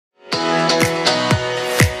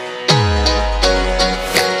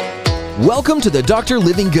Welcome to the Dr.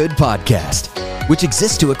 Living Good podcast, which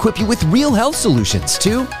exists to equip you with real health solutions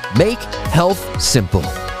to make health simple.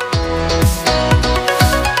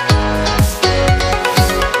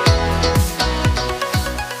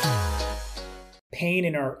 Pain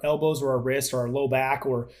in our elbows or our wrists or our low back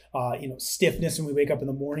or stiffness when we wake up in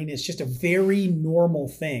the morning is just a very normal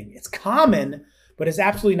thing. It's common, but it's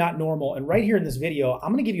absolutely not normal. And right here in this video,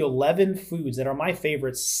 I'm going to give you 11 foods that are my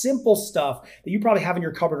favorites, simple stuff that you probably have in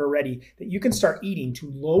your cupboard already that you can start eating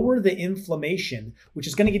to lower the inflammation, which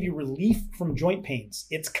is going to give you relief from joint pains.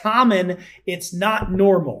 It's common. It's not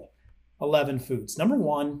normal. 11 foods. Number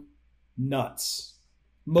one, nuts.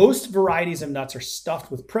 Most varieties of nuts are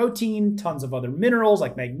stuffed with protein, tons of other minerals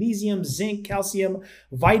like magnesium, zinc, calcium,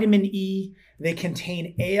 vitamin E. They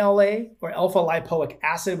contain ALA or alpha lipoic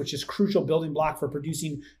acid, which is a crucial building block for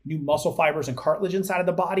producing new muscle fibers and cartilage inside of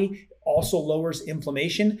the body. It also lowers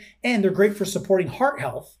inflammation, and they're great for supporting heart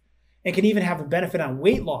health and can even have a benefit on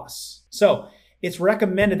weight loss. So it's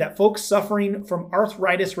recommended that folks suffering from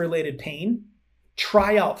arthritis-related pain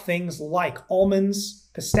try out things like almonds,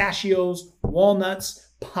 pistachios, walnuts,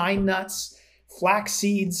 pine nuts, flax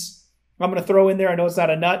seeds. I'm going to throw in there, I know it's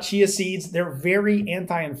not a nut, chia seeds. They're very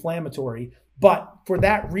anti-inflammatory, but for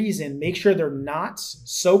that reason, make sure they're not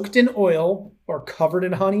soaked in oil or covered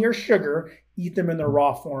in honey or sugar. Eat them in their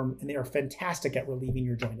raw form, and they are fantastic at relieving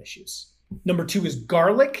your joint issues. Number two is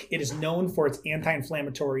garlic. It is known for its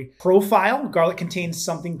anti-inflammatory profile. Garlic contains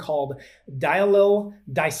something called diallyl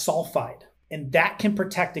disulfide, and that can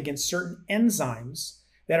protect against certain enzymes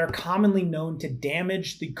that are commonly known to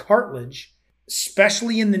damage the cartilage,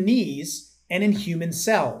 especially in the knees and in human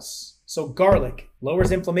cells. So garlic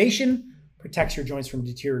lowers inflammation, protects your joints from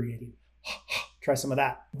deteriorating. Try some of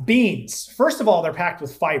that. Beans. First of all, they're packed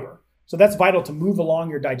with fiber. So that's vital to move along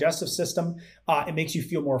your digestive system. It makes you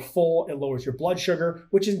feel more full. It lowers your blood sugar,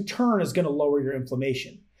 which in turn is going to lower your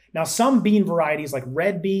inflammation. Now, some bean varieties like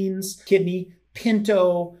red beans, kidney,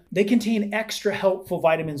 pinto, they contain extra helpful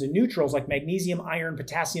vitamins and neutrals like magnesium, iron,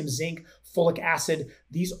 potassium, zinc, folic acid.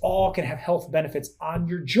 These all can have health benefits on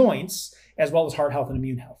your joints as well as heart health and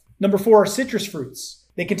immune health. Number four are citrus fruits.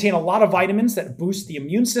 They contain a lot of vitamins that boost the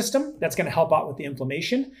immune system. That's going to help out with the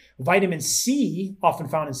inflammation. Vitamin C, often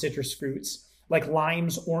found in citrus fruits, like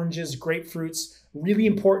limes, oranges, grapefruits, really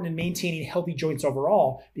important in maintaining healthy joints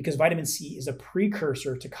overall because vitamin C is a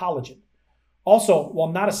precursor to collagen. Also,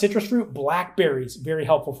 while not a citrus fruit, blackberries, very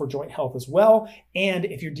helpful for joint health as well. And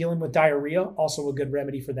if you're dealing with diarrhea, also a good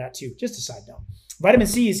remedy for that too. Just a side note. Vitamin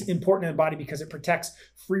C is important in the body because it protects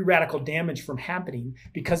free radical damage from happening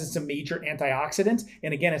because it's a major antioxidant.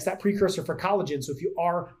 And again, it's that precursor for collagen. So if you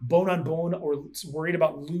are bone on bone or worried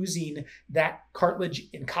about losing that cartilage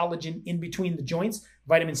and collagen in between the joints,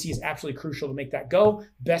 vitamin C is absolutely crucial to make that go.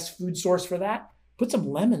 Best food source for that, put some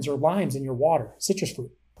lemons or limes in your water, citrus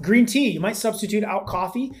fruit. Green tea, you might substitute out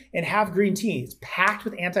coffee and have green tea. It's packed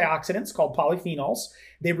with antioxidants called polyphenols.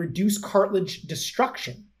 They reduce cartilage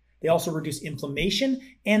destruction. They also reduce inflammation,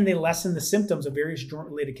 and they lessen the symptoms of various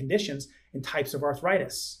joint-related conditions and types of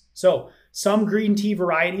arthritis. So some green tea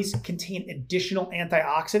varieties contain additional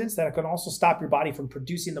antioxidants that can also stop your body from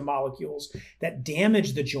producing the molecules that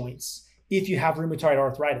damage the joints if you have rheumatoid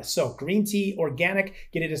arthritis. So green tea, organic,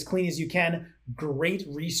 get it as clean as you can. Great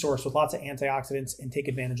resource with lots of antioxidants and take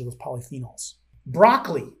advantage of those polyphenols.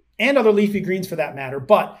 Broccoli and other leafy greens for that matter,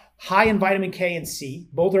 but high in vitamin K and C,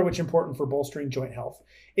 both are which important for bolstering joint health.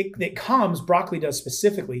 Broccoli does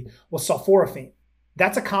specifically with sulforaphane.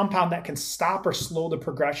 That's a compound that can stop or slow the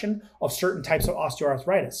progression of certain types of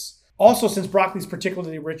osteoarthritis. Also, since broccoli is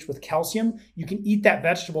particularly rich with calcium, you can eat that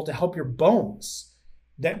vegetable to help your bones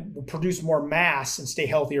that will produce more mass and stay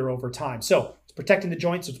healthier over time. So it's protecting the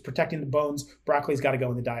joints, it's protecting the bones. Broccoli's got to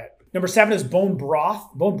go in the diet. Number 7 is bone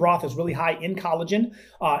broth. Bone broth is really high in collagen.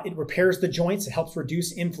 It repairs the joints. It helps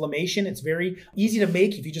reduce inflammation. It's very easy to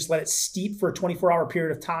make if you just let it steep for a 24-hour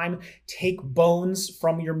period of time. Take bones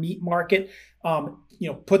from your meat market,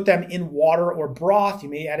 put them in water or broth. You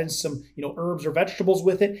may add in some, herbs or vegetables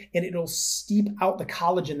with it, and it'll steep out the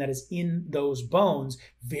collagen that is in those bones.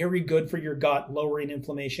 Very good for your gut, lowering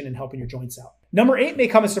inflammation and helping your joints out. Number 8 may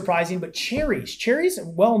come as surprising, but cherries. Cherries are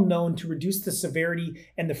well known to reduce the severity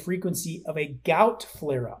and the frequency of a gout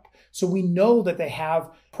flare-up. So we know that they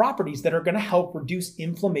have properties that are going to help reduce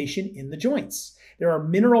inflammation in the joints. There are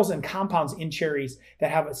minerals and compounds in cherries that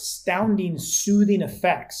have astounding soothing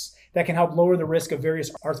effects that can help lower the risk of various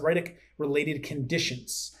arthritic-related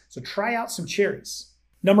conditions. So try out some cherries.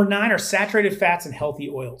 Number 9 are saturated fats and healthy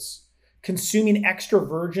oils. Consuming extra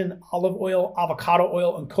virgin olive oil, avocado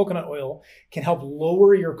oil, and coconut oil can help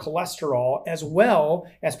lower your cholesterol as well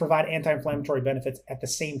as provide anti-inflammatory benefits at the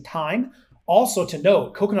same time. Also to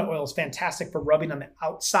note, coconut oil is fantastic for rubbing on the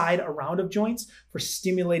outside around of joints for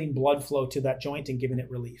stimulating blood flow to that joint and giving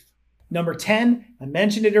it relief. Number 10, I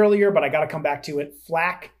mentioned it earlier, but I got to come back to it.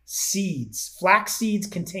 Flax seeds. Flax seeds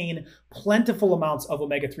contain plentiful amounts of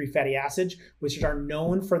omega-3 fatty acids, which are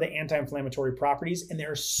known for the anti-inflammatory properties, and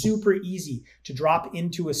they're super easy to drop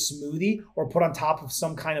into a smoothie or put on top of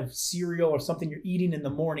some kind of cereal or something you're eating in the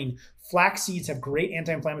morning. Flax seeds have great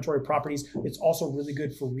anti-inflammatory properties. It's also really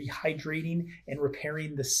good for rehydrating and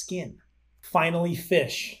repairing the skin. Finally,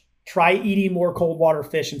 fish. Try eating more cold water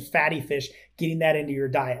fish and fatty fish, getting that into your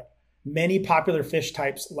diet. Many popular fish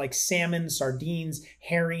types like salmon, sardines,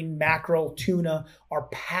 herring, mackerel, tuna are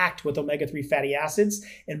packed with omega-3 fatty acids,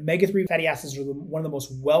 and omega-3 fatty acids are one of the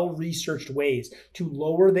most well-researched ways to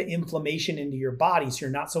lower the inflammation into your body so you're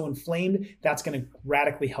not so inflamed. That's going to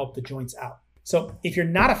radically help the joints out. So if you're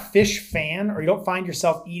not a fish fan, or you don't find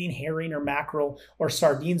yourself eating herring or mackerel or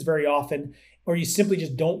sardines very often, or you simply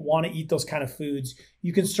just don't want to eat those kind of foods,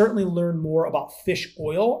 you can certainly learn more about fish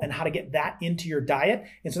oil and how to get that into your diet.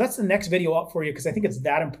 And so that's the next video up for you, because I think it's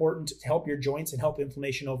that important to help your joints and help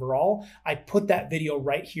inflammation overall. I put that video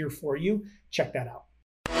right here for you. Check that out.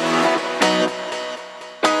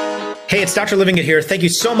 Hey, it's Dr. Livingood here. Thank you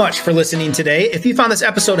so much for listening today. If you found this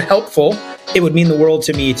episode helpful, it would mean the world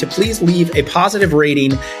to me to please leave a positive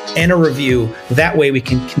rating and a review. That way we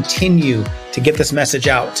can continue to get this message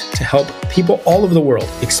out to help people all over the world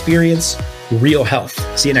experience real health.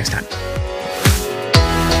 See you next time.